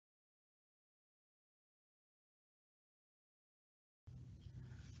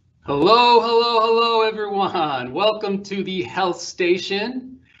Hello, everyone. Welcome to the Health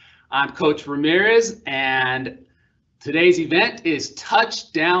Station. I'm Coach Ramirez, and today's event is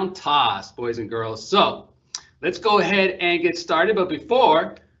Touchdown Toss, boys and girls. So let's go ahead and get started. But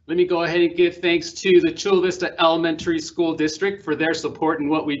before, let me go ahead and give thanks to the Chula Vista Elementary School District for their support in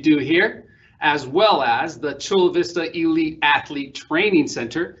what we do here, as well as the Chula Vista Elite Athlete Training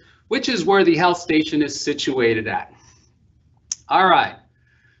Center, which is where the Health Station is situated at. All right.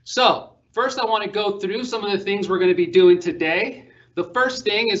 So first I want to go through some of the things we're going to be doing today. The first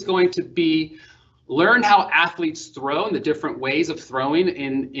thing is going to be learn how athletes throw and the different ways of throwing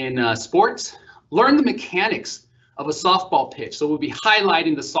in sports. Learn the mechanics of a softball pitch. So we'll be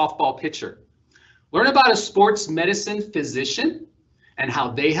highlighting the softball pitcher. Learn about a sports medicine physician and how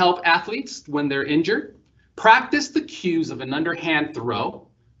they help athletes when they're injured. Practice the cues of an underhand throw,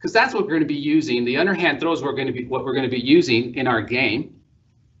 because that's what we're going to be using. The underhand throws what we're going to be using in our game.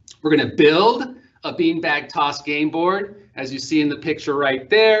 We're going to build a beanbag toss game board, as you see in the picture right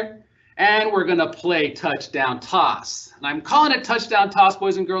there, and we're going to play touchdown toss. And I'm calling it touchdown toss,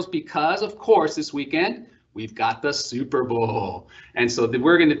 boys and girls, because, of course, this weekend we've got the Super Bowl. And so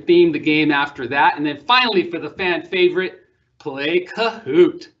we're going to theme the game after that. And then finally, for the fan favorite, play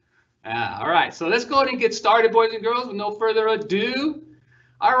Kahoot. All right, so let's go ahead and get started, boys and girls, with no further ado.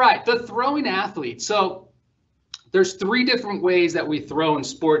 All right, the throwing athlete. So there's three different ways that we throw in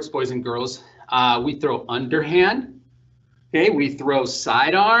sports, boys and girls. We throw underhand, okay, we throw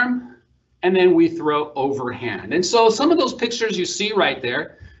sidearm, and then we throw overhand. And so some of those pictures you see right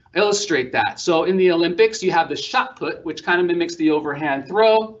there illustrate that. So in the Olympics, you have the shot put, which kind of mimics the overhand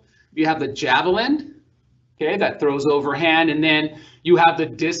throw. You have the javelin, okay, that throws overhand, and then you have the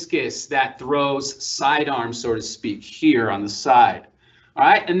discus that throws sidearm, so to speak, here on the side. All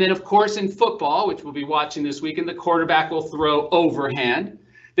right, and then of course in football, which we'll be watching this weekend, the quarterback will throw overhand.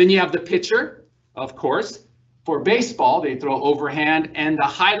 Then you have the pitcher, of course. For baseball, they throw overhand, and the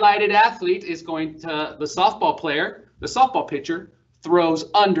highlighted athlete is going to, the softball player, the softball pitcher,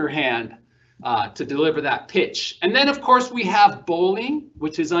 throws underhand to deliver that pitch. And then of course we have bowling,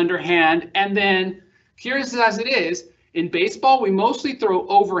 which is underhand, and then curious as it is, in baseball, we mostly throw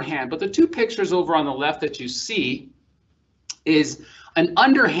overhand, but the two pictures over on the left that you see is an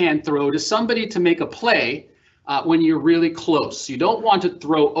underhand throw to somebody to make a play when you're really close. You don't want to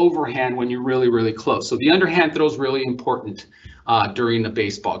throw overhand when you're really, really close. So the underhand throw is really important during the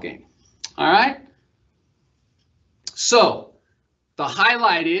baseball game. All right. So the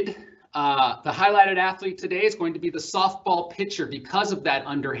highlighted athlete today is going to be the softball pitcher because of that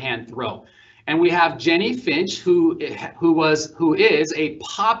underhand throw. And we have Jenny Finch, who is a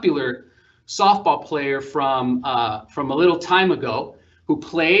popular softball player from a little time ago, who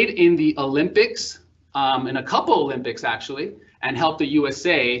played in the Olympics, in a couple Olympics actually, and helped the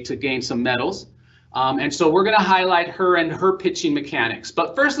USA to gain some medals. And so we're going to highlight her and her pitching mechanics.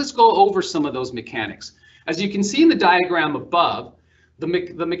 But first, let's go over some of those mechanics. As you can see in the diagram above, the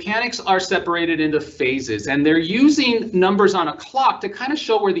mechanics are separated into phases, and they're using numbers on a clock to kind of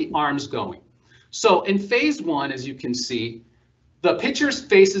show where the arm's going. So in phase one, as you can see, the pitcher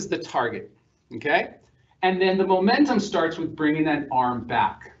faces the target, okay? And then the momentum starts with bringing that arm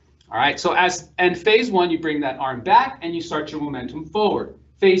back. All right, so in phase one, you bring that arm back and you start your momentum forward.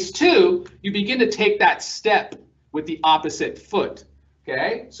 Phase two, you begin to take that step with the opposite foot,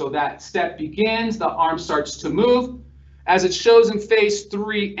 okay? So that step begins, the arm starts to move. As it shows in phase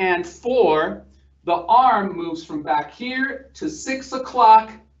 3 and 4, the arm moves from back here to 6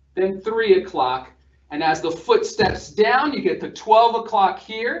 o'clock, then 3 o'clock. And as the foot steps down, you get to 12 o'clock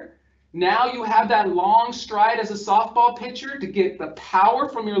here. Now you have that long stride as a softball pitcher to get the power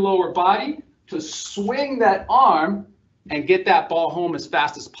from your lower body to swing that arm and get that ball home as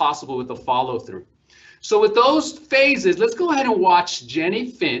fast as possible with the follow through. So with those phases, let's go ahead and watch Jenny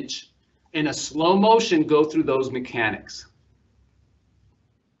Finch in a slow motion go through those mechanics.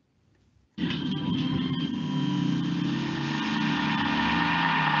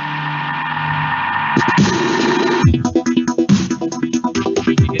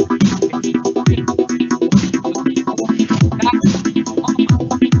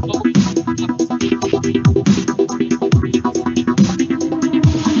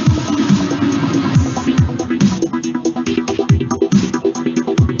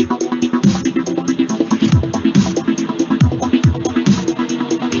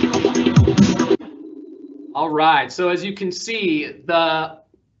 All right, so as you can see, the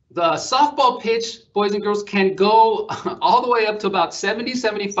softball pitch, boys and girls, can go all the way up to about 70,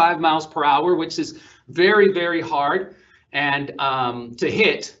 75 miles per hour, which is very, very hard and to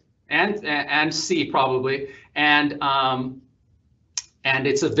hit and see probably. And and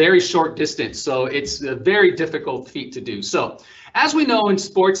it's a very short distance, so it's a very difficult feat to do. So as we know in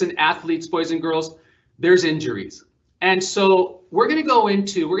sports and athletes, boys and girls, there's injuries. And so we're going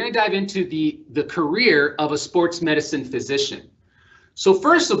to dive into the career of a sports medicine physician. So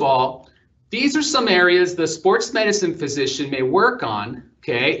first of all, these are some areas the sports medicine physician may work on,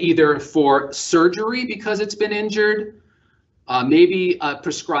 okay, either for surgery because it's been injured, maybe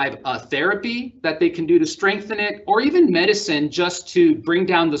prescribe a therapy that they can do to strengthen it, or even medicine just to bring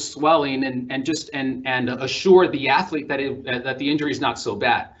down the swelling and assure the athlete that the injury is not so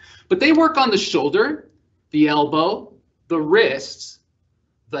bad. But they work on the shoulder, the elbow, the wrists,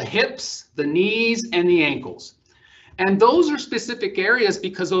 the hips, the knees, and the ankles. And those are specific areas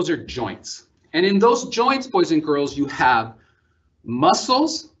because those are joints. And in those joints, boys and girls, you have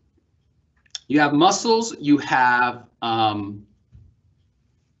muscles, you have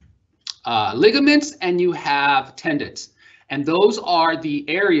ligaments, and you have tendons. And those are the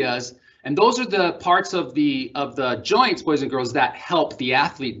areas, and those are the parts of the joints, boys and girls, that help the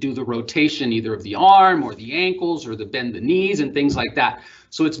athlete do the rotation, either of the arm or the ankles or the bend the knees and things like that.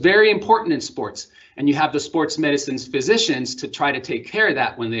 So it's very important in sports. And you have the sports medicine physicians to try to take care of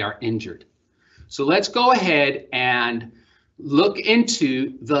that when they are injured. So let's go ahead and look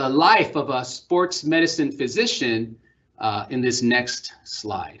into the life of a sports medicine physician in this next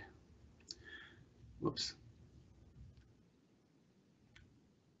slide. Whoops.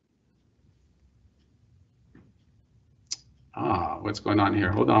 What's going on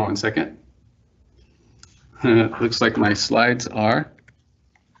here? Hold on one second. Looks like my slides are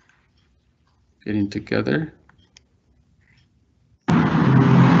getting together.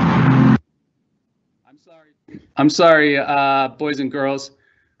 I'm sorry, boys and girls.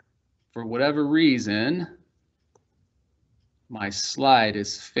 For whatever reason, my slide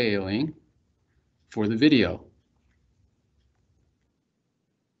is failing for the video.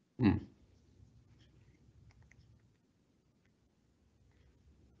 Let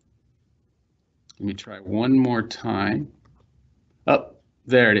me try one more time. Oh,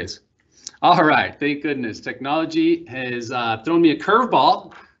 there it is. All right, thank goodness. Technology has thrown me a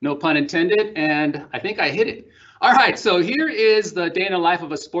curveball, no pun intended, and I think I hit it. All right, so here is the day in the life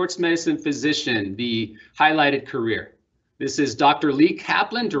of a sports medicine physician, the highlighted career. This is Dr. Lee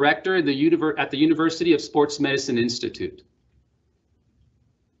Kaplan, director at the University of Sports Medicine Institute.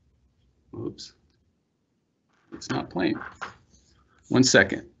 Oops, it's not playing. One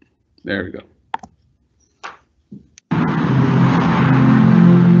second. There we go.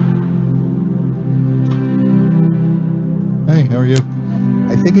 Hey, how are you?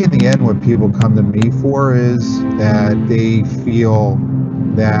 I think in the end what people come to me for is that they feel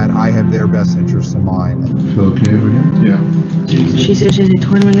that I have their best interests in mind. Feel okay with you? Yeah. She said she has a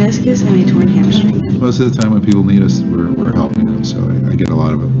torn meniscus and a torn hamstring. Most of the time when people need us, we're helping them, so I get a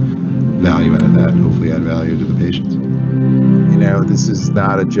lot of value out of that and hopefully add value to the patients. You know, this is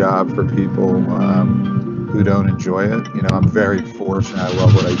not a job for people who don't enjoy it. You know, I'm very fortunate. I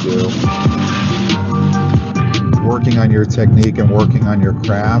love what I do. Working on your technique and working on your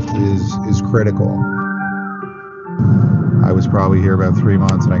craft is critical. I was probably here about 3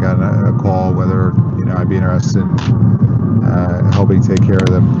 months and I got a call whether, you know, I'd be interested in helping take care of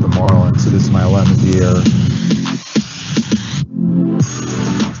the Marlins. So this is my 11th year.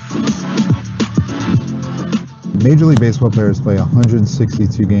 Major League Baseball players play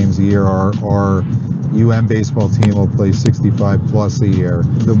 162 games a year. Our UM baseball team will play 65 plus a year.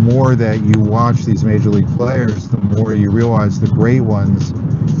 The more that you watch these Major League players, the more you realize the great ones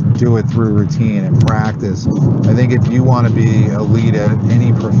do it through routine and practice. I think if you want to be elite at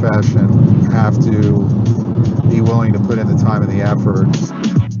any profession, you have to be willing to put in the time and the effort.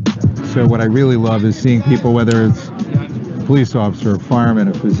 So what I really love is seeing people, whether it's a police officer, a fireman,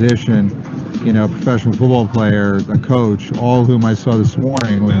 a physician, you know, a professional football player, a coach, all of whom I saw this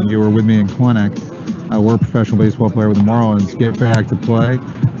morning when you were with me in clinic. We're a professional baseball player with the Marlins, get back to play.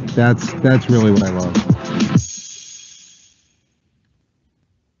 That's really what I love.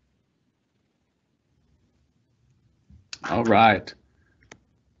 All right.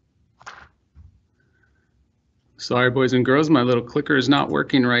 Sorry, boys and girls, my little clicker is not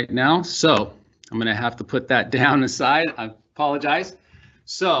working right now, so I'm going to have to put that down aside. I apologize.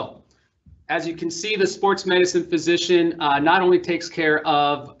 So, as you can see, the sports medicine physician not only takes care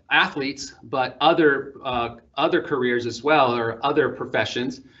of athletes, but other careers as well, or other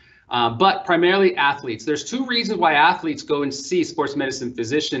professions, but primarily athletes. There's two reasons why athletes go and see sports medicine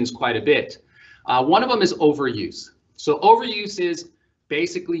physicians quite a bit. One of them is overuse. So overuse is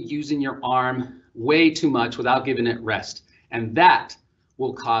basically using your arm way too much without giving it rest, and that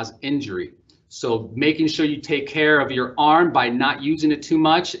will cause injury. So making sure you take care of your arm by not using it too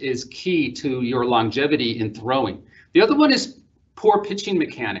much is key to your longevity in throwing. The other one is poor pitching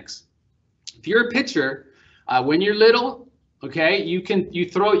mechanics. If you're a pitcher, when you're little, okay, you can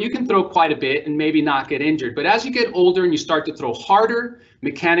throw quite a bit and maybe not get injured. But as you get older and you start to throw harder,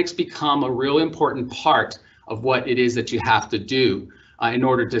 mechanics become a real important part of what it is that you have to do in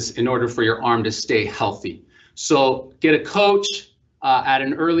order for your arm to stay healthy. So get a coach at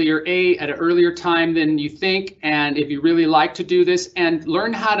an earlier time than you think, and if you really like to do this, and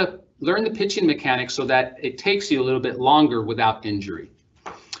learn the pitching mechanics so that it takes you a little bit longer without injury.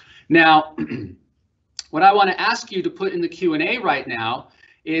 Now, what I want to ask you to put in the Q&A right now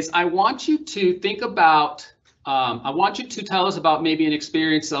is I want you to think about, I want you to tell us about maybe an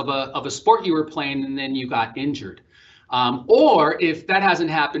experience of a sport you were playing and then you got injured. Or if that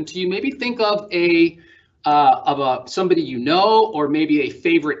hasn't happened to you, maybe think of somebody you know, or maybe a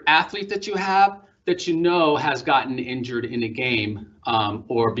favorite athlete that you have that you know has gotten injured in a game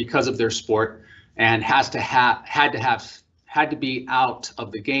or because of their sport and had to be out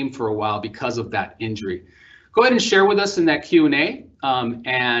of the game for a while because of that injury. Go ahead and share with us in that Q&A,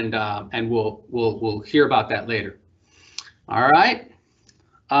 and we'll hear about that later. All right,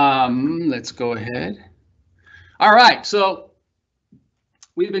 let's go ahead. All right, so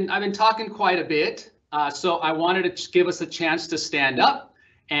I've been talking quite a bit, so I wanted to give us a chance to stand up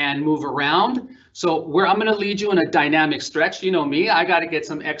and move around. So I'm going to lead you in a dynamic stretch. You know me, I got to get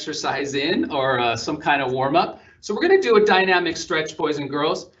some exercise in or some kind of warm up. So we're going to do a dynamic stretch, boys and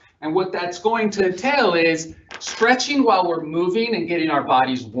girls. And what that's going to entail is stretching while we're moving and getting our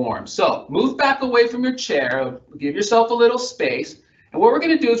bodies warm. So move back away from your chair, give yourself a little space. And what we're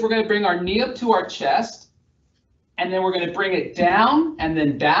going to do is we're going to bring our knee up to our chest, and then we're going to bring it down and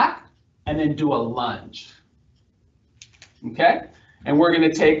then back, and then do a lunge. Okay? And we're going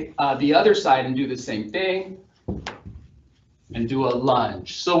to take the other side and do the same thing and do a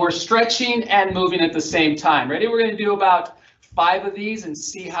lunge. So we're stretching and moving at the same time. Ready? We're going to do about 5 of these and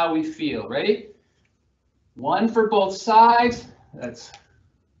see how we feel. Ready? 1 for both sides.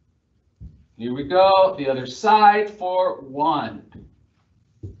 Here we go. The other side for 1.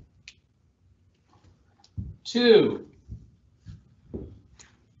 2.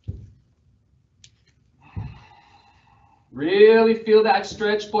 Really feel that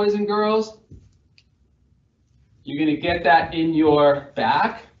stretch, boys and girls. You're going to get that in your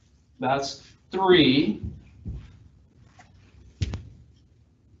back. That's 3.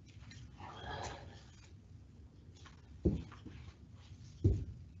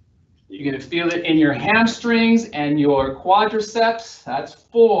 You're going to feel it in your hamstrings and your quadriceps. That's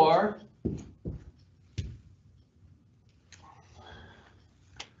 4.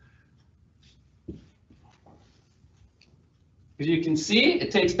 As you can see,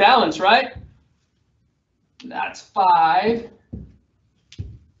 it takes balance, right? That's 5.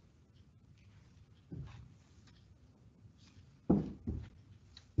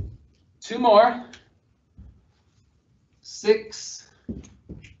 Two more. 6.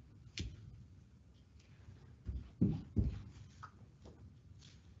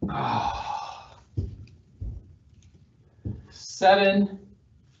 Oh. 7.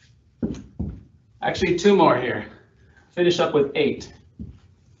 Actually, 2 more here. Finish up with 8.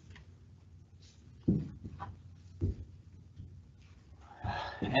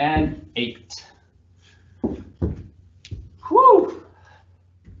 And 8. Whew.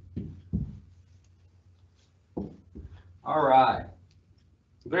 All right.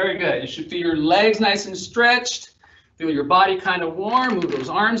 Very good. You should feel your legs nice and stretched. Feel your body kind of warm. Move those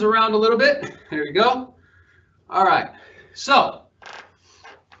arms around a little bit. There you go. All right. So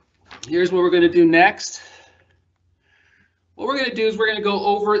here's what we're going to do next. What we're going to do is we're going to go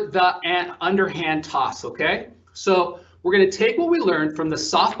over the underhand toss, okay? So we're going to take what we learned from the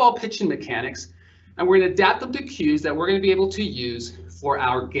softball pitching mechanics, and we're going to adapt them to cues that we're going to be able to use for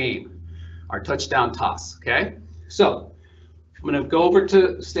our game, our touchdown toss, okay? So I'm going to go over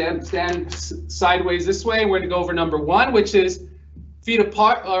to stand sideways this way. We're going to go over number 1, which is feet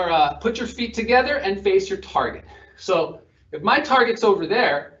apart, or put your feet together and face your target. So if my target's over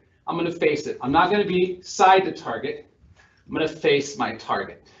there, I'm going to face it. I'm not going to be side to target. I'm going to face my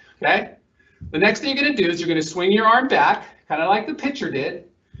target, okay? The next thing you're going to do is you're going to swing your arm back, kind of like the pitcher did.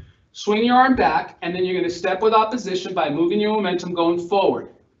 Swing your arm back, and then you're going to step with opposition by moving your momentum going forward.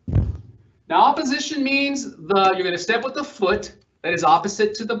 Now, opposition means you're going to step with the foot that is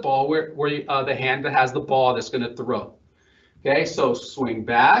opposite to the ball, the hand that has the ball that's going to throw. Okay, so swing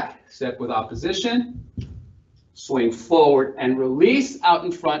back, step with opposition, swing forward, and release out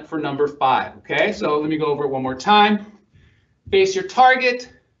in front for number 5. Okay, so let me go over it one more time. Face your target,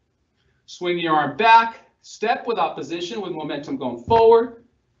 swing your arm back, step with opposition with momentum going forward.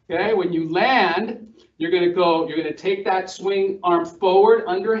 Okay, when you land, you're going to take that swing arm forward,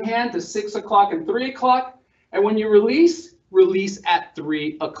 underhand to 6 o'clock and 3 o'clock. And when you release, release at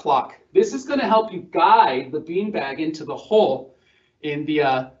 3 o'clock. This is going to help you guide the beanbag into the hole in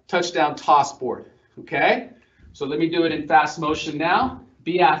the touchdown toss board. Okay, so let me do it in fast motion now.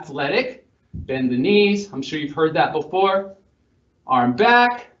 Be athletic, bend the knees. I'm sure you've heard that before. Arm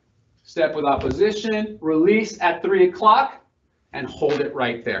back, step with opposition, release at 3 o'clock, and hold it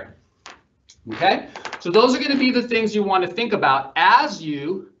right there. Okay, so those are going to be the things you want to think about as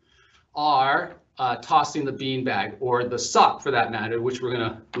you are tossing the beanbag, or the sock for that matter, which we're going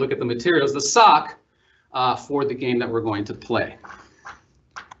to look at the materials, the sock for the game that we're going to play.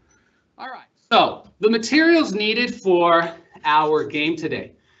 All right, so the materials needed for our game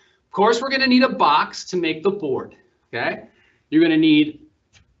today. Of course, we're going to need a box to make the board. Okay, you're going to need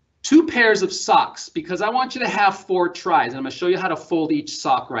 2 pairs of socks, because I want you to have 4 tries. And I'm going to show you how to fold each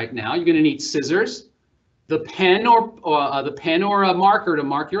sock right now. You're going to need scissors, the pen or a marker to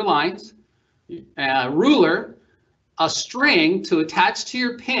mark your lines, a ruler, a string to attach to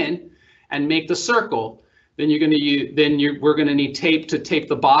your pin and make the circle. Then you're going to use, we're going to need tape to tape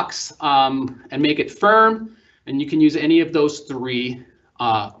the box and make it firm. And you can use any of those 3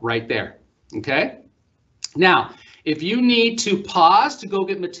 right there. Okay. Now, if you need to pause to go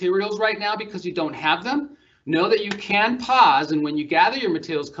get materials right now because you don't have them, know that you can pause, and when you gather your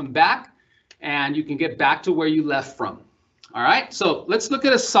materials, come back and you can get back to where you left from. All right, so let's look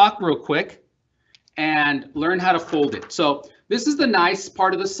at a sock real quick and learn how to fold it. So this is the nice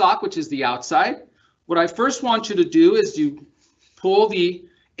part of the sock, which is the outside. What I first want you to do is you pull the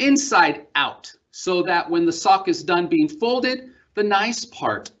inside out so that when the sock is done being folded, the nice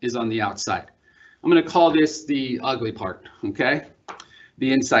part is on the outside. I'm going to call this the ugly part, okay?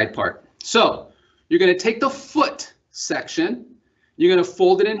 The inside part. So you're going to take the foot section, you're going to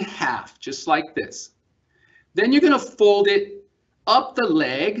fold it in half, just like this. Then you're going to fold it up the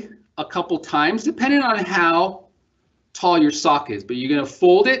leg a couple times, depending on how tall your sock is. But you're going to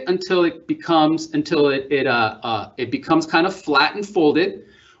fold it until it becomes kind of flat and folded,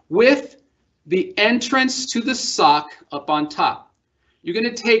 with the entrance to the sock up on top. You're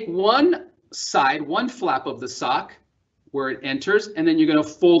going to take one flap of the sock where it enters, and then you're going to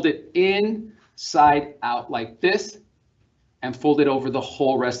fold it inside out like this and fold it over the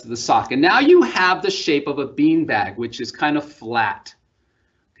whole rest of the sock. And now you have the shape of a beanbag, which is kind of flat.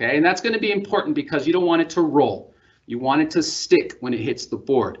 Okay, and that's going to be important because you don't want it to roll. You want it to stick when it hits the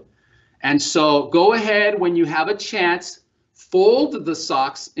board. And so go ahead when you have a chance, fold the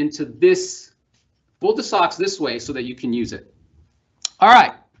socks into this, fold the socks this way so that you can use it. All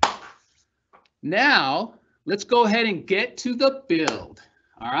right. Now, let's go ahead and get to the build.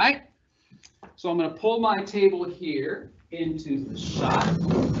 All right. So I'm going to pull my table here into the shot.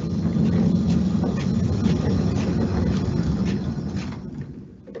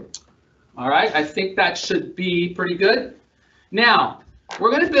 All right. I think that should be pretty good. Now, we're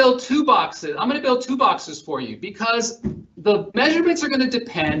going to build 2 boxes. I'm going to build 2 boxes for you because the measurements are going to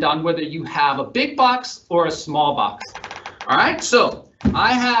depend on whether you have a big box or a small box. All right. So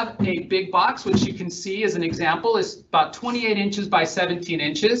I have a big box, which you can see as an example is about 28 inches by 17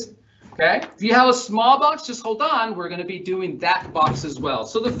 inches. Okay, if you have a small box, just hold on. We're going to be doing that box as well.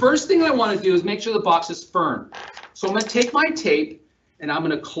 So the first thing I want to do is make sure the box is firm. So I'm going to take my tape and I'm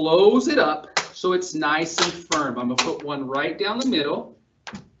going to close it up so it's nice and firm. I'm going to put one right down the middle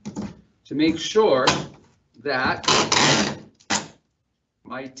to make sure that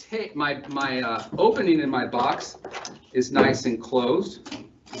my opening in my box is nice and closed.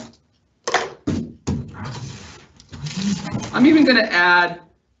 I'm even going to add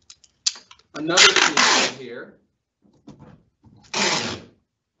another piece here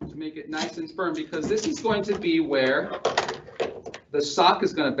to make it nice and firm, because this is going to be where the sock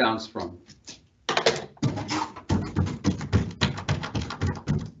is going to bounce from.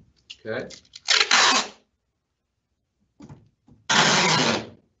 Okay.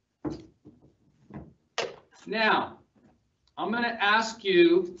 Now, I'm going to ask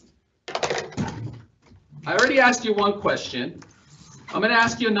you, I already asked you one question. I'm going to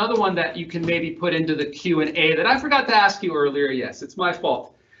ask you another one that you can maybe put into the Q&A that I forgot to ask you earlier. Yes, it's my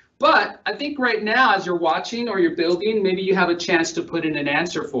fault. But I think right now, as you're watching or you're building, maybe you have a chance to put in an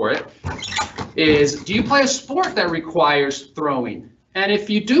answer for it, is do you play a sport that requires throwing? And if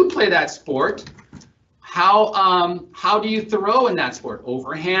you do play that sport, how do you throw in that sport?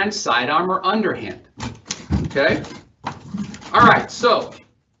 Overhand, sidearm, or underhand? Okay. All right, so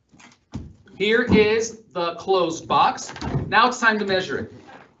here is the closed box. Now it's time to measure it.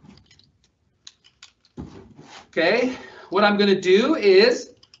 Okay, what I'm going to do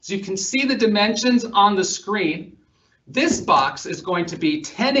is, so you can see the dimensions on the screen, this box is going to be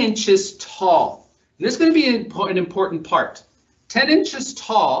 10 inches tall. And this is going to be an important part. 10 inches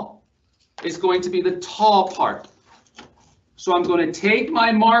tall is going to be the tall part. So I'm going to take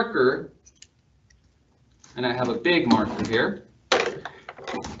my marker, and I have a big marker here,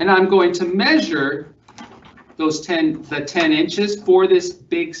 and I'm going to measure those the 10 inches for this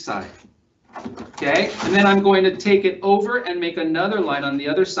big side. Okay, and then I'm going to take it over and make another line on the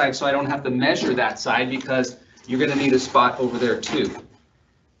other side so I don't have to measure that side, because you're going to need a spot over there too.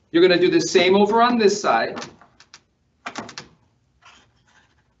 You're going to do the same over on this side.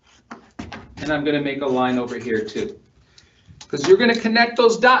 And I'm going to make a line over here too. Because you're going to connect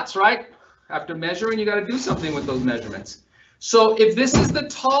those dots, right? After measuring, you got to do something with those measurements. So if this is the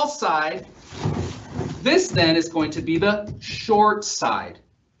tall side, this then is going to be the short side.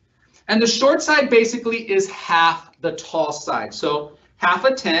 And the short side basically is half the tall side. So half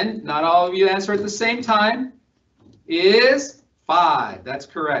of 10, not all of you answer at the same time, is 5. That's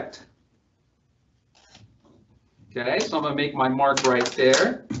correct. Okay, so I'm going to make my mark right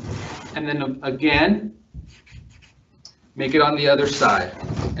there. And then again, make it on the other side.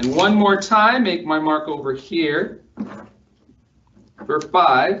 And one more time, make my mark over here for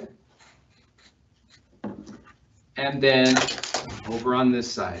 5. And then over on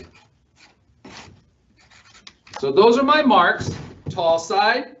this side. So those are my marks, tall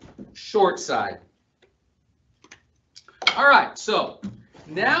side, short side. All right, so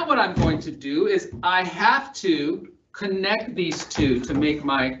now what I'm going to do is I have to connect these two to make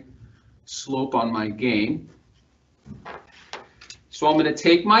my slope on my game. So I'm going to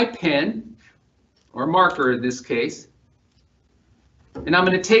take my pen, or marker in this case, and I'm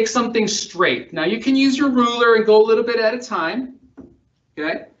going to take something straight. Now you can use your ruler and go a little bit at a time,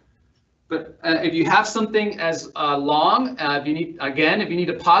 okay? But if you have something as long, if you need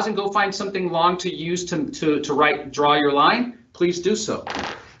to pause and go find something long to use to draw your line, please do so.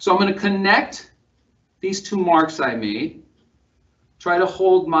 So I'm going to connect these two marks I made. Try to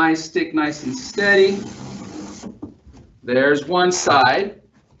hold my stick nice and steady. There's one side,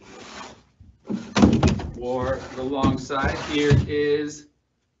 or the long side. Here is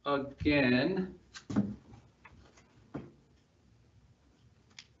again.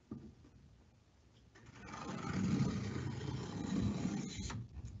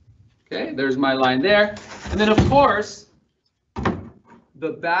 Okay, there's my line there. And then of course,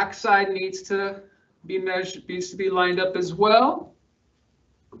 the back side needs to be measured, needs to be lined up as well.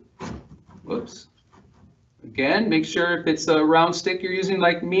 Whoops. Again, make sure if it's a round stick you're using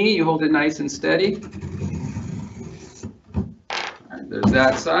like me, you hold it nice and steady. All right, there's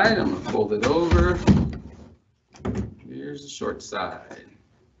that side. I'm going to fold it over. Here's the short side.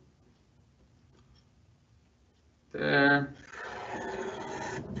 There.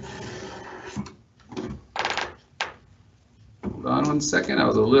 Hold on one second, I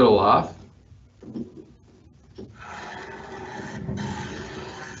was a little off.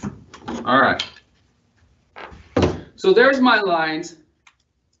 All right. So there's my lines.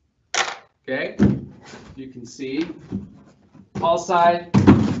 Okay, you can see tall side,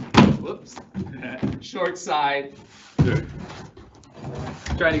 whoops, short side.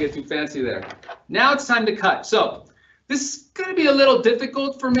 Trying to get too fancy there. Now it's time to cut. So this is going to be a little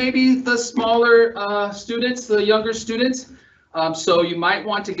difficult for maybe the smaller students, the younger students. So you might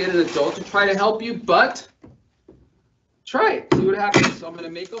want to get an adult to try to help you, but try it, see what happens. So I'm going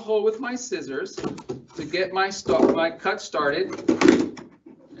to make a hole with my scissors to get my cut started,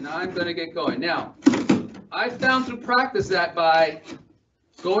 and I'm going to get going. Now, I found through practice that by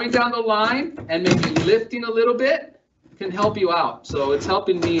going down the line and maybe lifting a little bit can help you out. So it's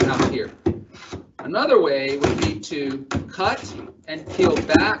helping me out here. Another way would be to cut and peel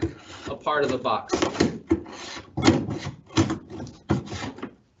back a part of the box.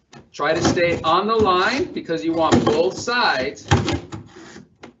 Try to stay on the line because you want both sides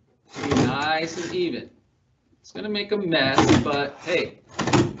to be nice and even. It's going to make a mess, but hey,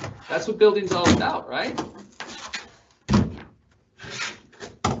 that's what building's all about, right?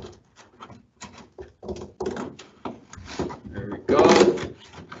 There we go.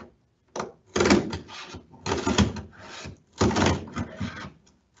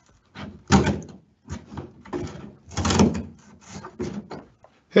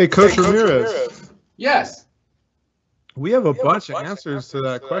 Hey, Coach Ramirez. Yes. We have a bunch of answers to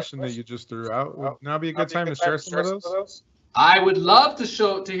that question that you just threw out. Would now be a good time to share some of those? I would love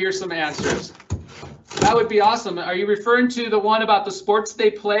to hear some answers. That would be awesome. Are you referring to the one about the sports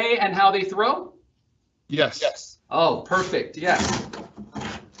they play and how they throw? Yes. Oh, perfect. Yes.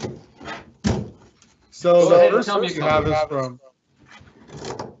 So Go the ahead and first tell me one a we have is couple.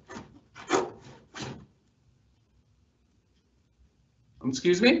 from.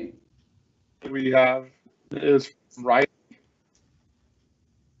 Excuse me? We have is Riley.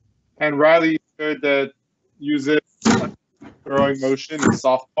 And Riley said that uses throwing motion in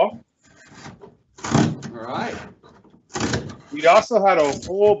softball. All right. We also had a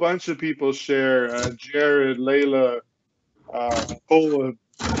whole bunch of people share, Jared, Layla, Cole,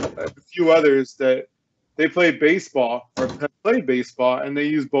 a few others, that they play baseball or have played baseball, and they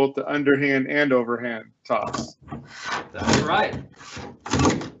use both the underhand and overhand toss. That's right.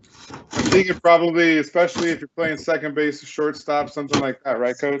 I'm thinking probably, especially if you're playing second base or shortstop, something like that,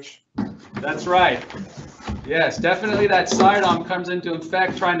 right, Coach? That's right. Yes, definitely that sidearm comes into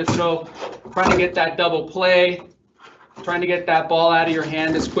effect, trying to get that double play, trying to get that ball out of your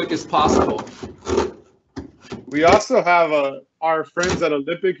hand as quick as possible. We also have our friends at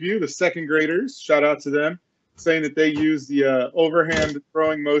Olympic View, the second graders, shout out to them, saying that they use the overhand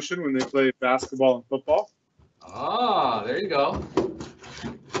throwing motion when they play basketball and football. Ah, there you go.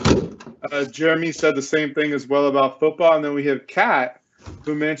 Jeremy said the same thing as well about football. And then we have Kat,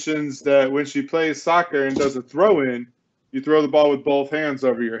 who mentions that when she plays soccer and does a throw-in, you throw the ball with both hands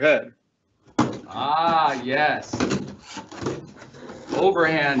over your head. Ah, yes.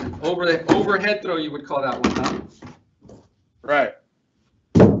 Overhead throw, you would call that one, huh? Right.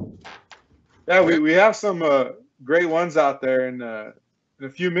 Yeah, we have some great ones out there, and in a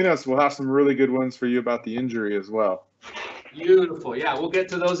few minutes we'll have some really good ones for you about the injury as well. Beautiful. Yeah, we'll get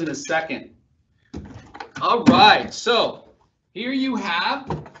to those in a second. All right, so here you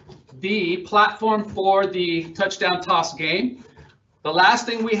have the platform for the touchdown toss game. The last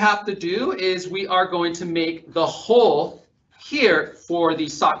thing we have to do is we are going to make the hole here for the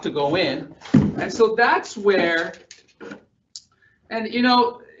sock to go in. And so that's where, and you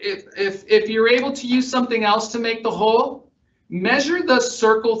know, if you're able to use something else to make the hole, measure the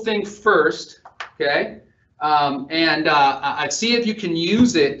circle thing first, okay? I'd see if you can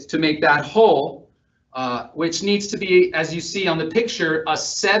use it to make that hole, which needs to be, as you see on the picture, a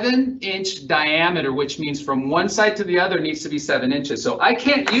 7-inch diameter, which means from one side to the other needs to be 7 inches. So I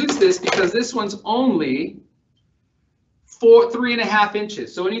can't use this because this one's only 3.5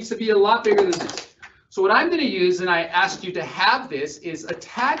 inches. So it needs to be a lot bigger than this. So what I'm going to use, and I asked you to have this, is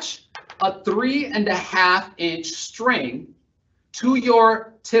attach a 3.5-inch string to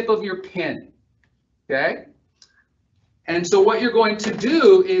your tip of your pin. Okay? And so what you're going to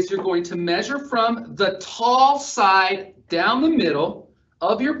do is you're going to measure from the tall side down the middle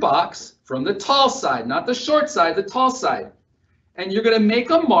of your box, from the tall side, not the short side, the tall side. And you're going to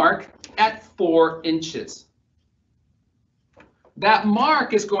make a mark at 4 inches. That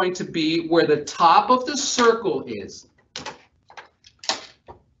mark is going to be where the top of the circle is.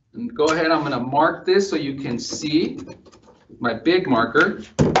 And go ahead, I'm going to mark this so you can see my big marker.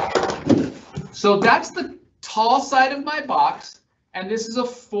 So that's the tall side of my box, and this is a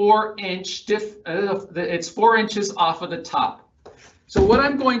 4-inch it's 4 inches off of the top. So what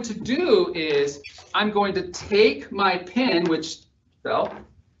I'm going to do is I'm going to take my pin, which fell,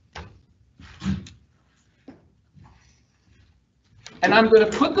 and I'm going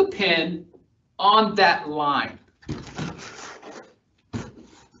to put the pin on that line,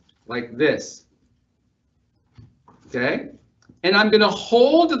 like this, okay? And I'm going to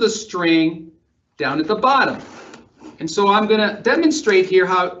hold the string down at the bottom. And so I'm going to demonstrate here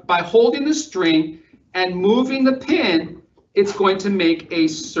how by holding the string and moving the pin, it's going to make a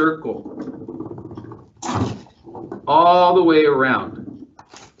circle all the way around.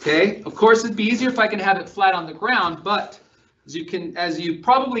 Okay, of course it'd be easier if I can have it flat on the ground, but as you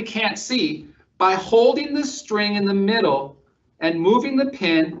probably can't see, by holding the string in the middle and moving the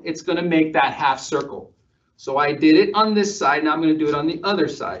pin, it's going to make that half circle. So I did it on this side, now I'm going to do it on the other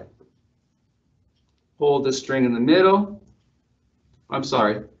side. Hold the string in the middle. I'm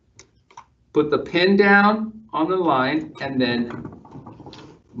sorry. Put the pin down on the line and then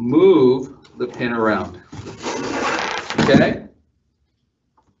move the pin around. Okay?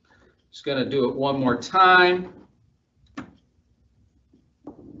 Just going to do it one more time.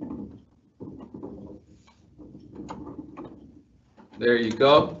 There you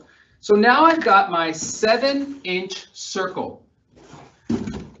go. So now I've got my 7-inch circle. I'm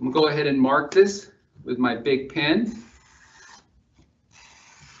going to go ahead and mark this with my big pin.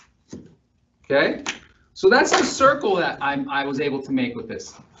 Okay, so that's the circle that I was able to make with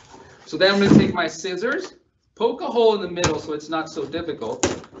this. So then I'm going to take my scissors, poke a hole in the middle so it's not so difficult,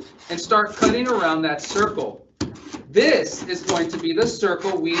 and start cutting around that circle. This is going to be the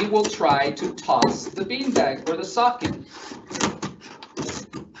circle we will try to toss the beanbag or the sock in.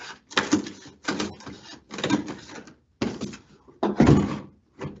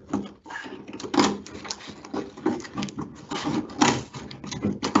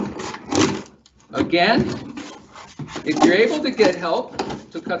 again, if you're able to get help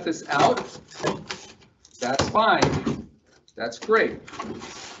to cut this out, that's fine. That's great.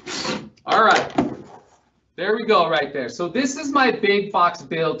 All right. There we go right there. So this is my big box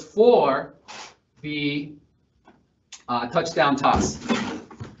build for the touchdown toss.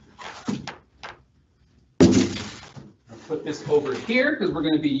 I'll put this over here because we're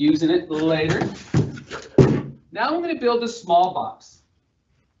going to be using it later. Now I'm going to build a small box.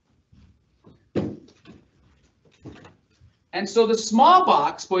 And so the small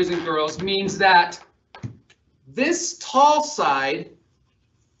box, boys and girls, means that this tall side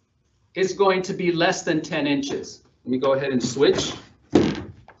is going to be less than 10 inches. Let me go ahead and switch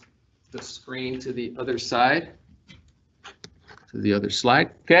the screen to the other side, to the other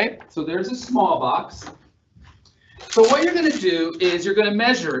slide. Okay, so there's a small box. So what you're going to do is you're going to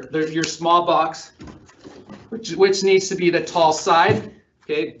measure your small box, which needs to be the tall side.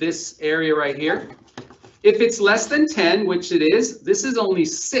 Okay, this area right here. If it's less than 10, which it is, this is only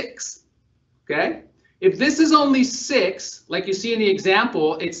 6. Okay, if this is only 6, like you see in the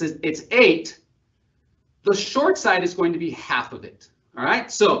example, it's 8. The short side is going to be half of it. All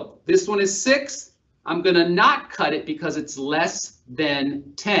right, so this one is 6. I'm going to not cut it because it's less than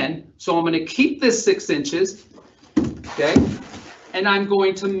 10. So I'm going to keep this 6 inches. Okay, and I'm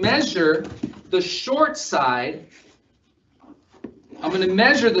going to measure the short side. I'm going to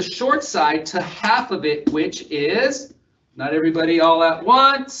measure the short side to half of it, which is, not everybody all at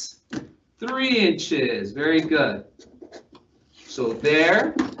once, 3 inches. Very good. So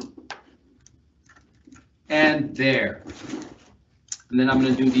there and there. And then I'm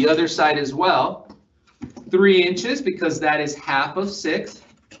going to do the other side as well. 3 inches because that is half of 6.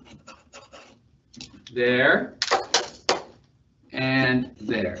 There and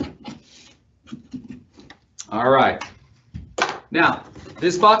there. All right. Now,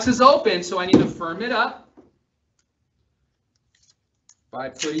 this box is open, so I need to firm it up by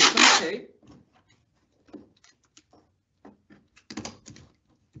putting some tape.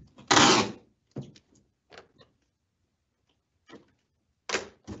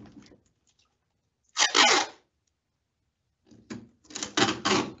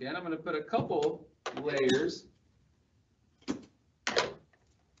 Again, I'm going to put a couple layers.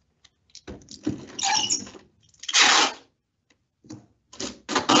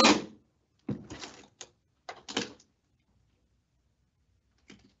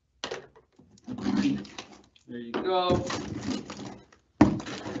 There you go.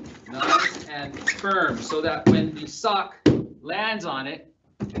 Nice and firm so that when the sock lands on it,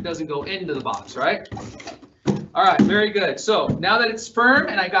 it doesn't go into the box, right? All right, very good. So now that it's firm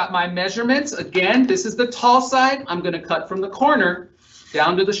and I got my measurements, again, this is the tall side. I'm going to cut from the corner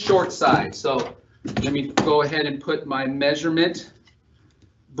down to the short side. So let me go ahead and put my measurement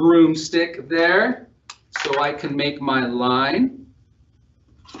broomstick there so I can make my line.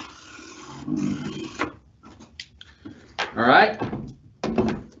 All right,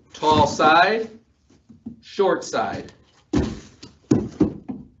 tall side, short side.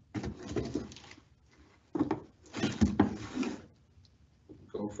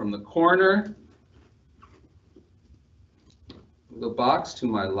 Go from the corner of the box to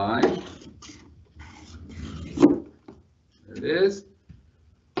my line. There it is.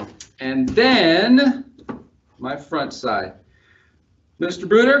 And then my front side. Mr.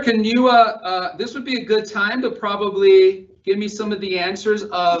 Bruder, can you, this would be a good time to probably give me some of the answers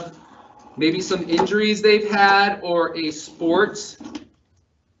of maybe some injuries they've had or a sports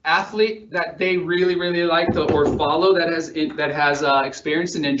athlete that they really, really like to, or follow that has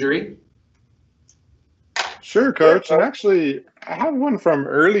experienced an injury. Sure, Coach. And actually, I have one from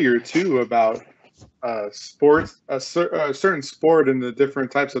earlier too about sports, a certain sport and the different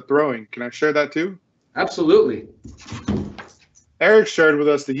types of throwing. Can I share that too? Absolutely. Eric shared with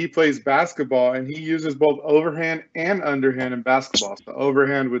us that he plays basketball and he uses both overhand and underhand in basketball. So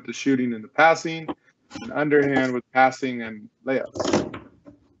overhand with the shooting and the passing, and underhand with passing and layups.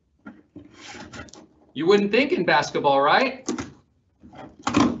 You wouldn't think in basketball, right?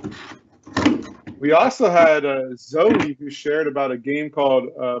 We also had Zoe who shared about a game called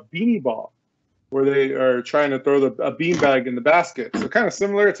Beanie Ball, where they are trying to throw a beanbag in the basket. So kind of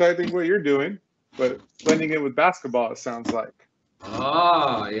similar to I think what you're doing, but blending it with basketball, it sounds like.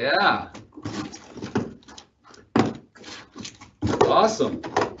 Oh, yeah. Awesome.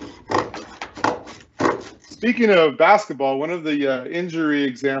 Speaking of basketball, one of the injury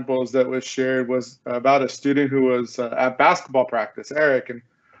examples that was shared was about a student who was at basketball practice, Eric, and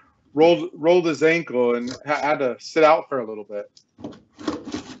rolled his ankle and had to sit out for a little bit.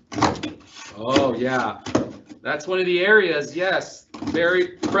 Oh, yeah. That's one of the areas, yes. very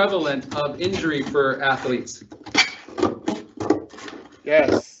prevalent of injury for athletes.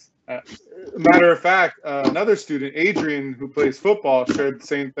 Yes. Matter of fact, another student, Adrian, who plays football, shared the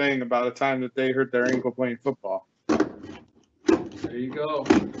same thing about a time that they hurt their ankle playing football. There you go.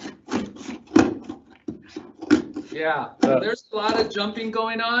 Yeah, there's a lot of jumping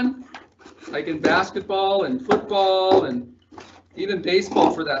going on, like in basketball and football and even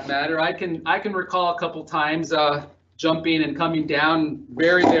baseball for that matter. I can recall a couple times jumping and coming down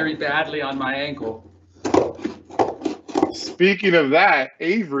very, very badly on my ankle. Speaking of that,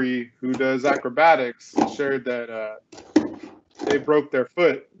 Avery, who does acrobatics, shared that they broke their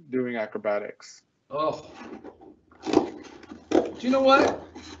foot doing acrobatics. Oh. Do you know what?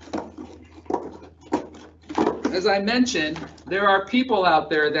 As I mentioned, there are people out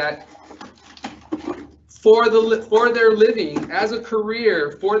there that for their living, as a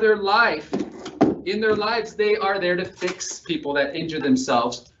career, for their life, in their lives, they are there to fix people that injure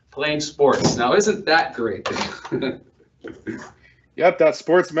themselves playing sports. Now, isn't that great? Yep, that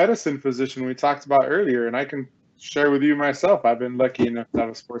sports medicine physician we talked about earlier, and I can share with you myself. I've been lucky enough to have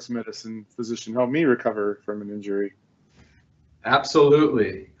a sports medicine physician help me recover from an injury.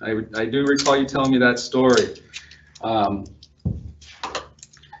 Absolutely. I do recall you telling me that story.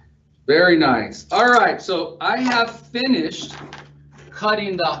 Very nice. All right, so I have finished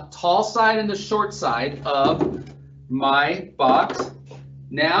cutting the tall side and the short side of my box.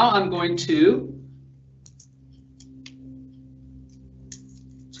 Now I'm going to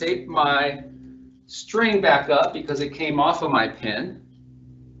tape my string back up because it came off of my pin.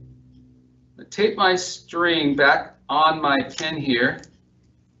 I tape my string back on my pin here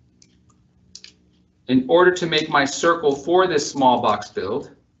in order to make my circle for this small box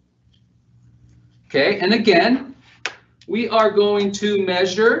build. Okay, and again, we are going to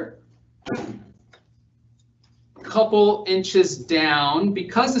measure a couple inches down.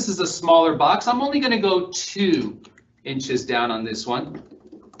 Because this is a smaller box, I'm only going to go 2 inches down on this one.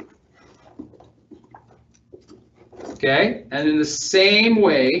 Okay, and in the same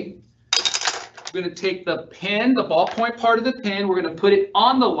way, we're going to take the pin, the ballpoint part of the pin, we're going to put it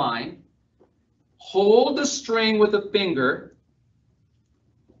on the line, hold the string with a finger,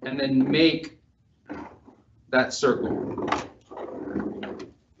 and then make that circle.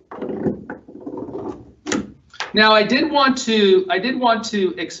 Now, I did want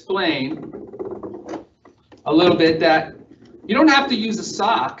to explain a little bit that you don't have to use a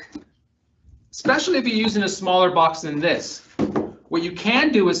sock, especially if you're using a smaller box than this. What you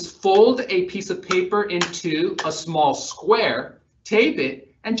can do is fold a piece of paper into a small square, tape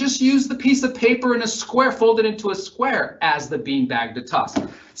it, and just use the piece of paper in a square, fold it into a square as the beanbag to toss,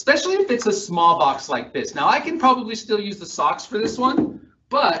 especially if it's a small box like this. Now, I can probably still use the socks for this one,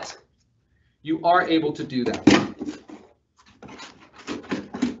 but you are able to do that.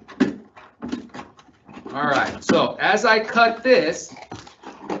 All right, so as I cut this,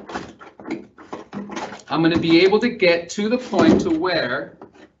 I'm going to be able to get to the point to where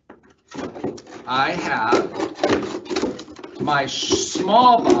I have my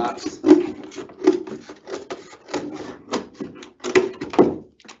small box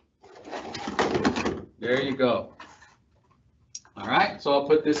there you go. All right, so I'll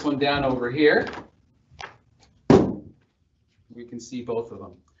put this one down over here. You can see both of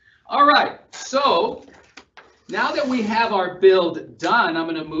them. All right, so now that we have our build done, I'm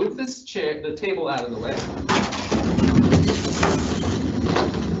going to move this chair, the table out of the way.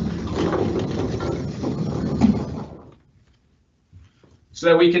 So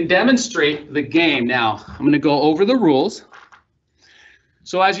that we can demonstrate the game. Now, I'm going to go over the rules.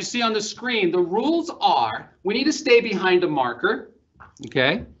 So as you see on the screen, the rules are, we need to stay behind a marker,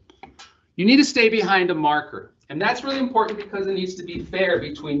 okay? You need to stay behind a marker. And that's really important because it needs to be fair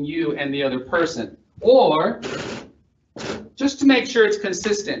between you and the other person. Or just to make sure it's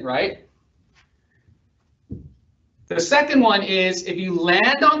consistent, right? The second one is if you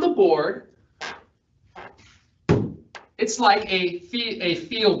land on the board, it's like a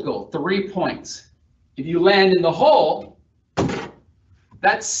field goal, 3 points. If you land in the hole,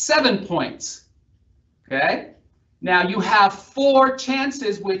 that's 7 points, okay? Now you have 4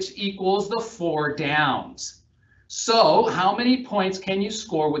 chances, which equals the 4 downs. So how many points can you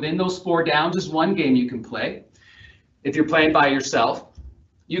score within those 4 downs is one game you can play. If you're playing by yourself,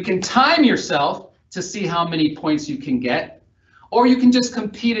 you can time yourself to see how many points you can get, or you can just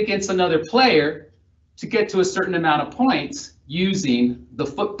compete against another player to get to a certain amount of points using the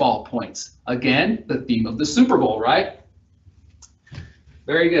football points. Again, the theme of the Super Bowl, right?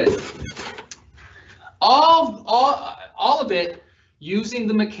 Very good. All of it using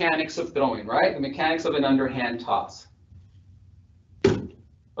the mechanics of throwing, right? The mechanics of an underhand toss.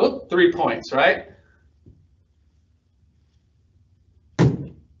 3 points, right?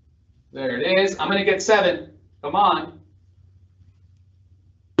 There it is. I'm going to get 7. Come on.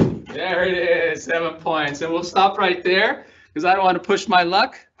 There it is, 7 points. And we'll stop right there because I don't want to push my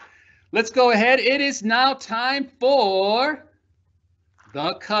luck. Let's go ahead. It is now time for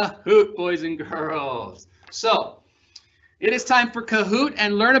the Kahoot, boys and girls. So it is time for Kahoot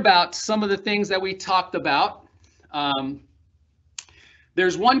and learn about some of the things that we talked about.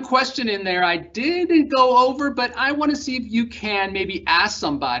 There's one question in there I didn't go over, but I want to see if you can maybe ask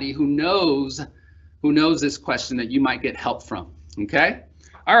somebody who knows this question that you might get help from. Okay?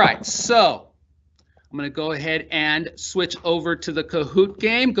 All right, so I'm going to go ahead and switch over to the Kahoot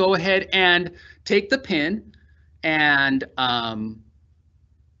game. Go ahead and take the pin, and I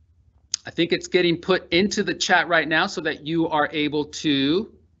think it's getting put into the chat right now so that you are able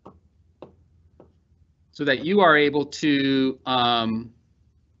to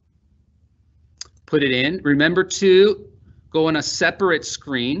put it in. Remember to go on a separate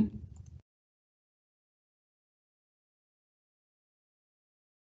screen.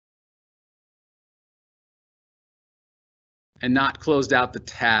 And not closed out the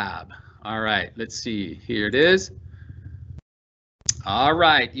tab. All right, let's see. Here it is. All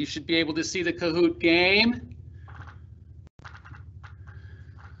right, you should be able to see the Kahoot game.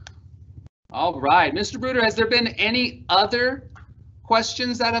 All right, Mr. Bruder, has there been any other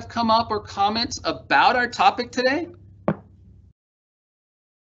questions that have come up or comments about our topic today?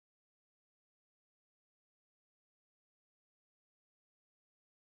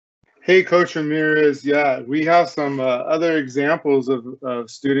 Hey, Coach Ramirez. Yeah, we have some other examples of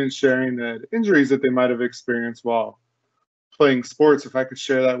students sharing that injuries that they might have experienced while playing sports, if I could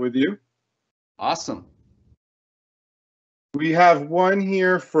share that with you. Awesome. We have one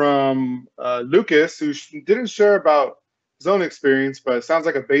here from Lucas, who didn't share about his own experience, but it sounds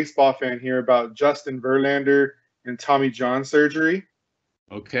like a baseball fan here about Justin Verlander and Tommy John surgery.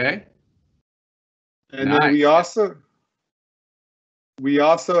 Okay. And nice. Then we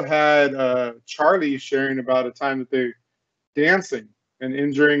also had Charlie sharing about a time that they're dancing and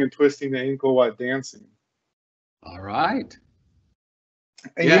injuring and twisting the ankle while dancing. All right.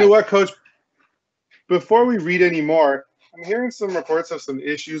 And You know what, Coach? Before we read any more, I'm hearing some reports of some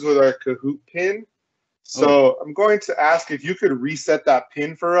issues with our Kahoot pin. So I'm going to ask if you could reset that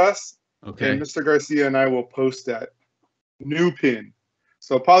pin for us. Okay. And Mr. Garcia and I will post that new pin.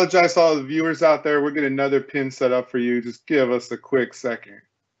 So apologize to all the viewers out there. We'll get another pin set up for you. Just give us a quick second.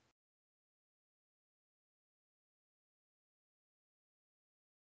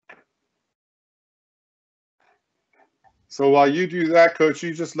 So while you do that, Coach,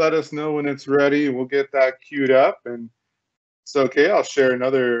 you just let us know when it's ready. We'll get that queued up. And it's okay. I'll share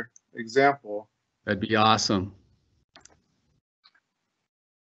another example. That'd be awesome.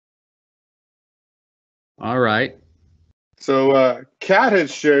 All right. So Kat had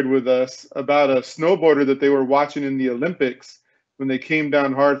shared with us about a snowboarder that they were watching in the Olympics when they came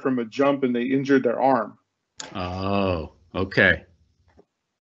down hard from a jump and they injured their arm. Oh, okay.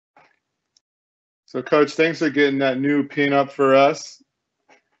 So, Coach, thanks for getting that new pin up for us.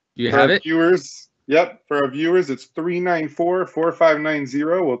 You have it? Viewers, yep, for our viewers, it's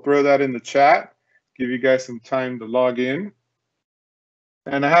 394-4590. We'll throw that in the chat, give you guys some time to log in.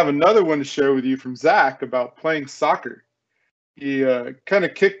 And I have another one to share with you from Zach about playing soccer. He kind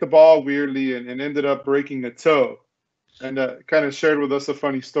of kicked the ball weirdly and ended up breaking a toe. And kind of shared with us a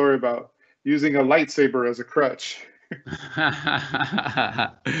funny story about using a lightsaber as a crutch.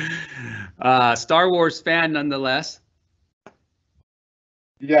 Star Wars fan nonetheless.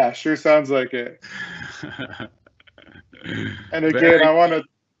 Yeah, sure sounds like it. And again, I want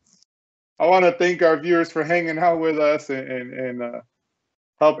to thank our viewers for hanging out with us and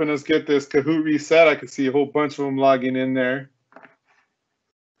helping us get this Kahoot reset. I can see a whole bunch of them logging in there.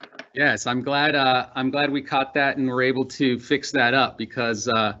 Yes, I'm glad we caught that and were able to fix that up because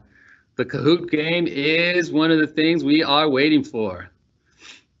the Kahoot game is one of the things we are waiting for.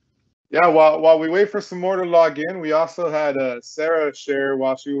 Yeah, while we wait for some more to log in, we also had Sarah share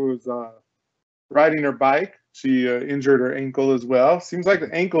while she was riding her bike. She injured her ankle as well. Seems like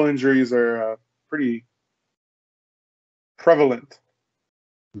the ankle injuries are pretty prevalent.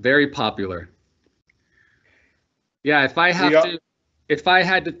 Very popular. Yeah, if I had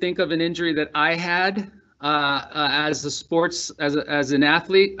to think of an injury that I had as an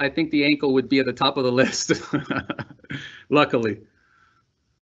athlete, I think the ankle would be at the top of the list. Luckily.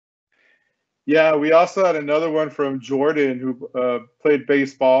 Yeah, we also had another one from Jordan who played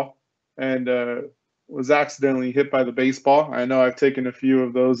baseball and was accidentally hit by the baseball. I know I've taken a few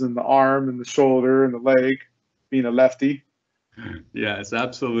of those in the arm and the shoulder and the leg, being a lefty. Yes,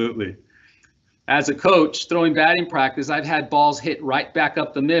 absolutely. As a coach throwing batting practice, I've had balls hit right back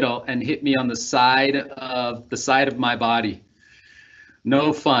up the middle and hit me on the side of my body.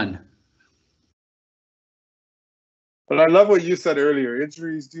 No fun. But I love what you said earlier.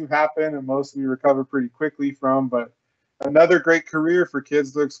 Injuries do happen, and most we recover pretty quickly from. But another great career for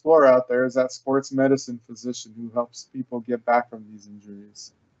kids to explore out there is that sports medicine physician who helps people get back from these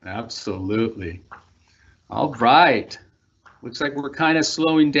injuries. Absolutely. All right. Looks like we're kind of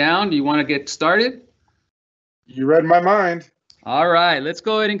slowing down. Do you want to get started? You read my mind. All right, let's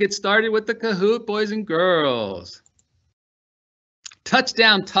go ahead and get started with the Kahoot, boys and girls.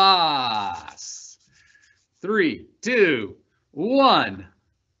 Touchdown toss. 3, 2, 1.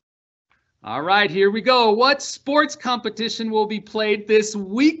 All right, here we go. What sports competition will be played this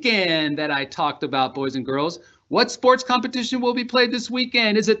weekend that I talked about, boys and girls? What sports competition will be played this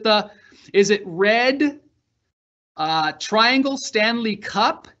weekend? Is it red triangle Stanley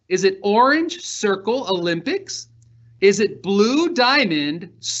Cup? Is it orange circle Olympics? Is it blue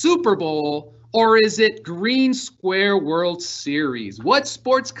diamond Super Bowl? Or is it green square World Series? What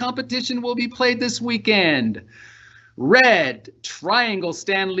sports competition will be played this weekend? Red triangle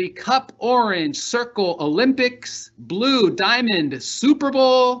Stanley Cup, orange circle Olympics, blue diamond Super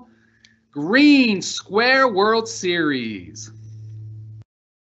Bowl, green square World Series.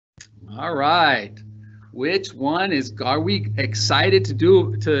 All right. Which one are we excited to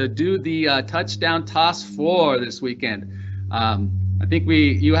do the touchdown toss for this weekend? I think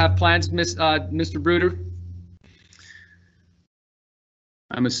you have plans, Mr. Bruder.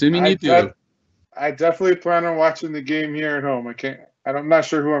 I'm assuming you do. I definitely plan on watching the game here at home. I'm not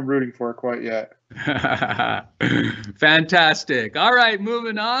sure who I'm rooting for quite yet. Fantastic. All right,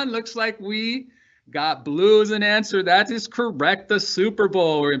 moving on. Looks like we got blue as an answer. That is correct. The Super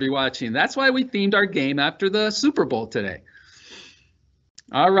Bowl we're going to be watching. That's why we themed our game after the Super Bowl today.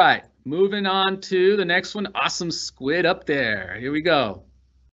 All right, moving on to the next one. Awesome squid up there. Here we go.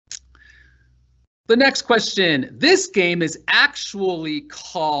 The next question. This game is actually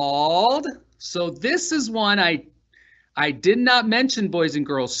called, so this is one I did not mention, boys and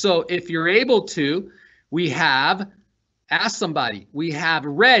girls. So if you're able to, we have, ask somebody, we have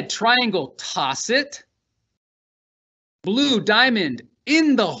red triangle, toss it, blue diamond,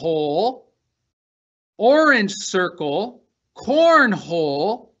 in the hole, orange circle,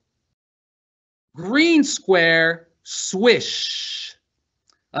 cornhole, green square, swish.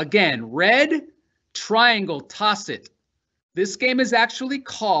 Again, red triangle, toss it. This game is actually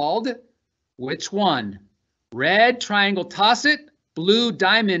called, which one? Red triangle, toss it, blue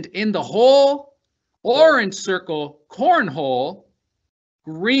diamond, in the hole, orange circle, cornhole,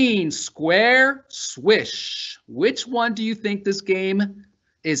 green square, swish. Which one do you think this game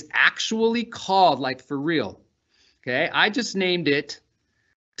is actually called, like for real? Okay, I just named it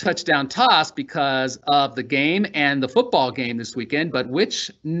touchdown toss because of the game and the football game this weekend, but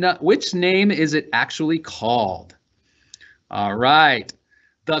which name is it actually called? All right,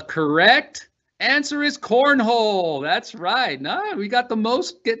 the correct answer is cornhole. That's right. No, we got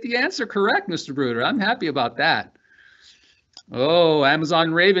get the answer correct, Mr. Bruder. I'm happy about that. Oh,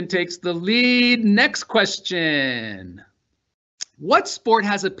 Amazon Raven takes the lead. Next question. What sport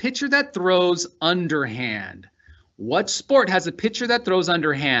has a pitcher that throws underhand? What sport has a pitcher that throws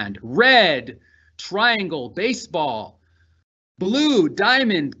underhand? Red, triangle, baseball, blue,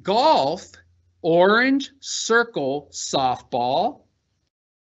 diamond, golf, orange, circle, softball,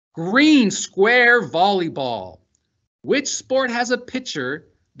 green square, volleyball. Which sport has a pitcher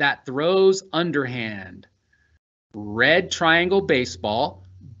that throws underhand? Red triangle, baseball,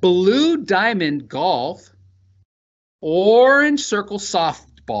 blue diamond, golf, orange circle,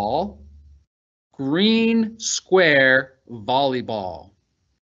 softball, green square, volleyball.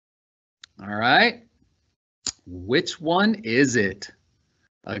 All right. Which one is it?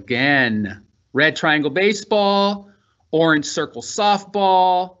 Again, red triangle, baseball, orange circle,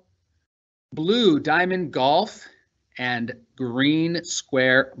 softball, blue diamond, golf, and green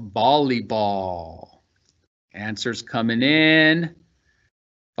square, volleyball. Answers coming in.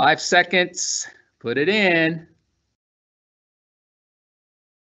 5 seconds. Put it in.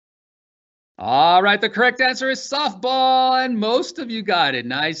 All right, the correct answer is softball, and most of you got it.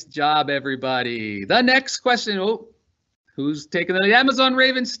 Nice job, everybody. The next question. Oh, who's taking the lead? Amazon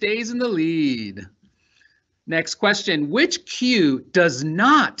Raven stays in the lead. Next question. Which cue does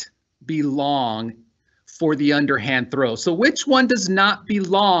not belong for the underhand throw? So which one does not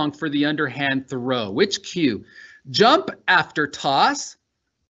belong for the underhand throw? Which cue? Jump after toss.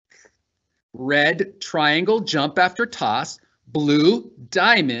 Red triangle, jump after toss. Blue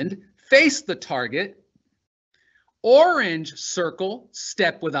diamond, face the target. Orange circle,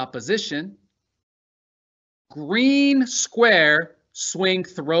 step with opposition. Green square, swing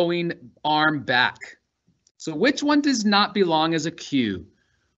throwing arm back. So which one does not belong as a cue?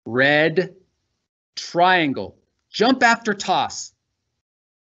 Red triangle, jump after toss.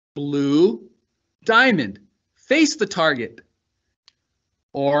 Blue diamond, face the target.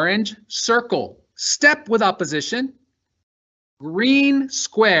 Orange circle, step with opposition. Green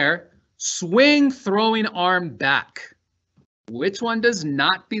square, swing throwing arm back. Which one does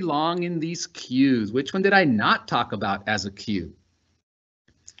not belong in these cues? Which one did I not talk about as a cue?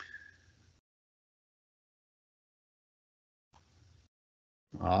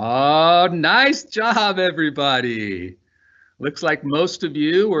 Oh, nice job, everybody. Looks like most of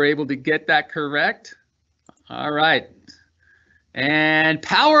you were able to get that correct. All right. And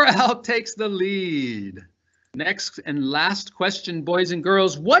Power Out takes the lead. Next and last question, boys and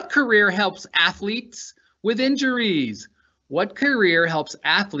girls. What career helps athletes with injuries? What career helps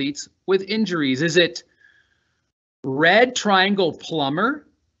athletes with injuries? Is it red triangle plumber,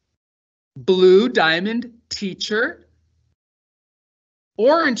 blue diamond teacher,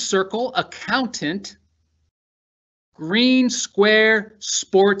 orange circle accountant, green square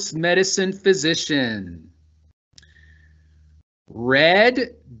sports medicine physician?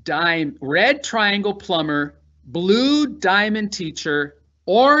 Red triangle plumber, blue diamond teacher,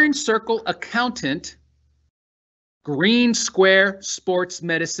 orange circle accountant, green square sports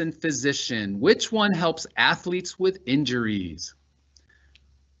medicine physician. Which one helps athletes with injuries?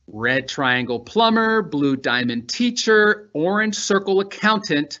 Red triangle plumber, blue diamond teacher, orange circle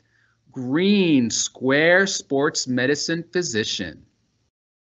accountant, green square sports medicine physician.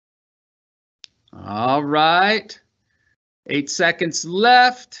 All right. 8 seconds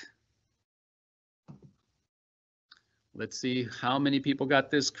left. Let's see how many people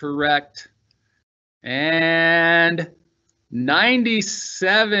got this correct. And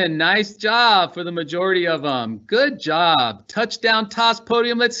 97. Nice job for the majority of them. Good job. Touchdown toss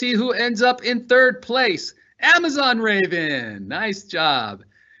podium. Let's see who ends up in third place. Amazon Raven. Nice job.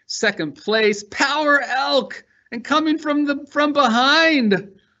 Second place, Power Elk. And coming from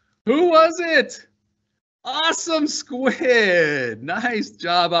behind, who was it? Awesome Squid. Nice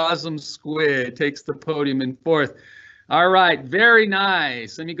job, Awesome Squid. Takes the podium in fourth. All right, very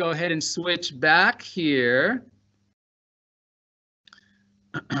nice. Let me go ahead and switch back here.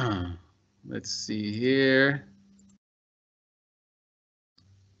 Let's see here.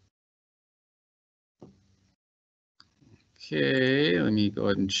 Okay, let me go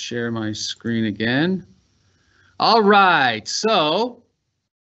ahead and share my screen again. All right, so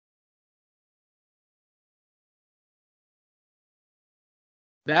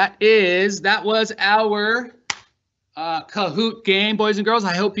that was our Kahoot game, boys and girls.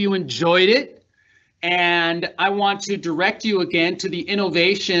 I hope you enjoyed it. And I want to direct you again to the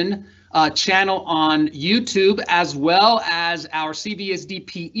Innovation channel on YouTube, as well as our CVESD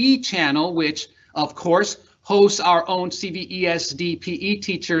PE channel, which of course hosts our own CVESD PE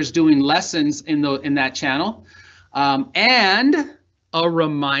teachers doing lessons in that channel. And a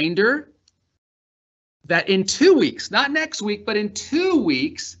reminder that in 2 weeks, not next week, but in 2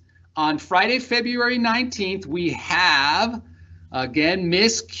 weeks, on Friday, February 19th, we have, again,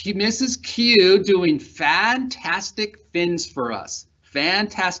 Mrs. Q doing fantastic fins for us.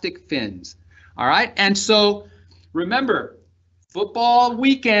 Fantastic fins. All right. And so remember, football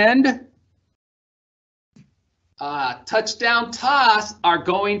weekend, touchdown toss are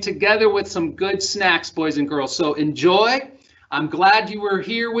going together with some good snacks, boys and girls. So enjoy. I'm glad you were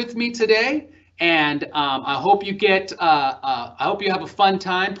here with me today. And I hope you have a fun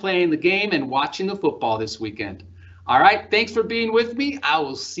time playing the game and watching the football this weekend. All right, thanks for being with me. I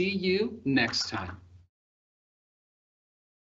will see you next time.